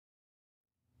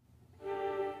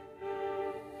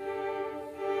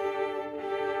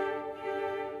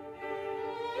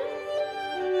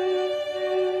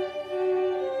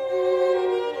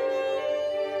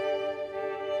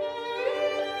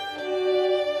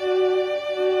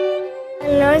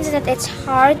learned that it's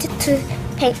hard to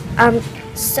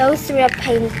sew through a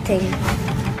painting.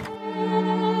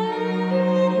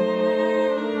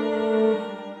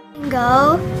 Van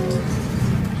Gogh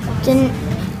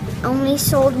only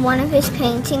sold one of his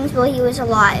paintings while he was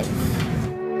alive.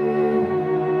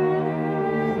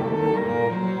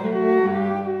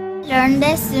 Learned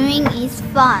that swimming is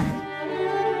fun.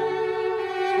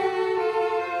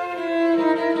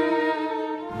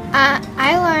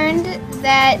 I learned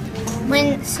that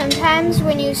sometimes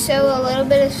when you sew a little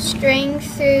bit of string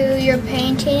through your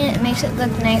painting, it makes it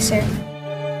look nicer.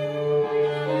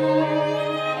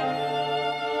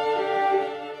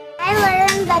 I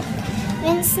learned that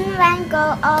Vincent van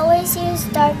Gogh always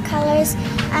used dark colors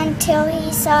until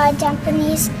he saw a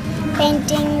Japanese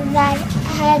painting that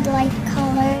had light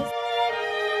colors.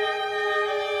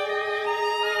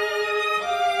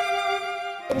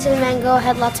 Vincent van Gogh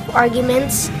had lots of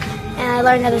arguments, and I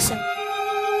learned how to sew.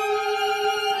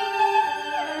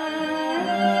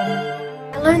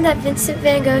 I learned that Vincent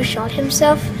van Gogh shot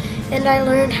himself, and I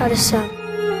learned how to sew.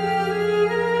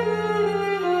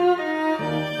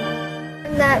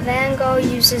 And that Van Gogh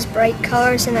uses bright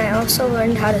colors, and I also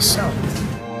learned how to sew.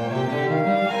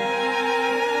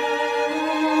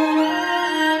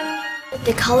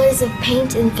 The colors of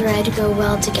paint and thread go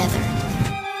well together.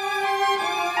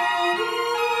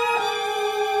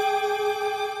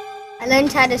 I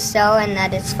learned how to sew, and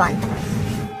that is fun.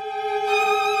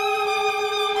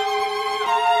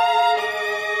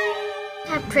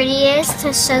 How pretty it is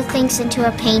to sew things into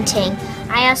a painting.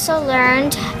 I also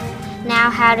learned now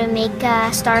how to make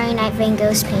a Starry Night Van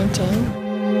Gogh's painting.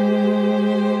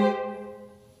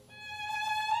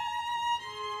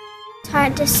 It's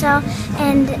hard to sew,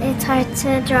 and it's hard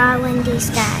to draw windy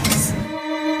skies.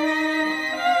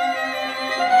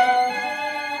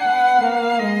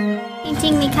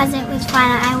 Painting because it was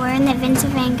fun. I learned that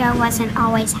Vincent van Gogh wasn't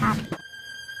always happy.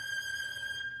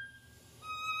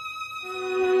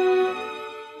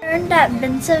 I learned that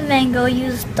Vincent van Gogh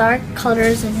used dark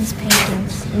colors in his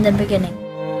paintings in the beginning.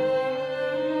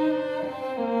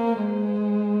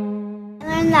 I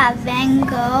learned that Van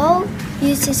Gogh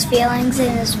used his feelings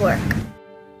in his work.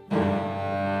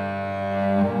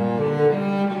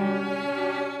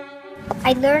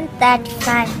 I learned that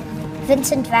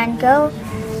Vincent van Gogh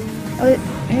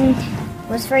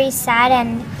was very sad,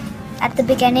 and at the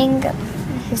beginning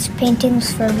his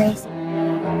paintings were raised.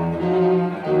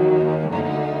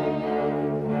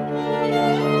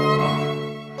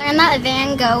 I learned that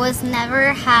Van Gogh was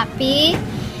never happy,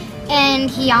 and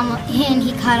he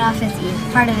cut off his ear,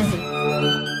 part of his ear.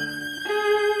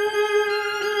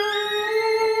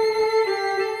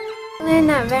 I learned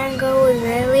that Van Gogh was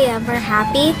rarely ever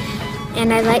happy,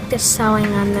 and I liked the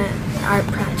sewing on the art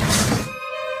project.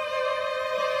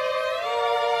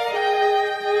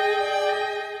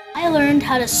 I learned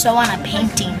how to sew on a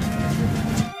painting.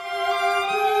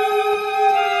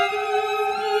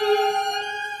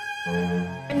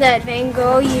 And that Van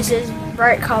Gogh uses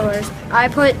bright colors. I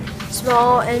put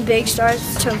small and big stars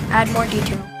to add more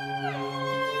detail.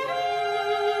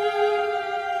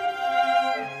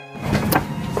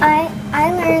 I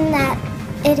learned that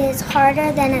it is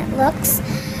harder than it looks,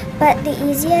 but the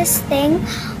easiest thing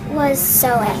was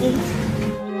sewing.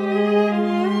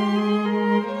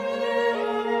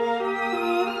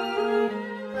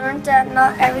 Learned that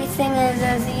not everything is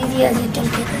as easy as you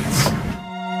think it is.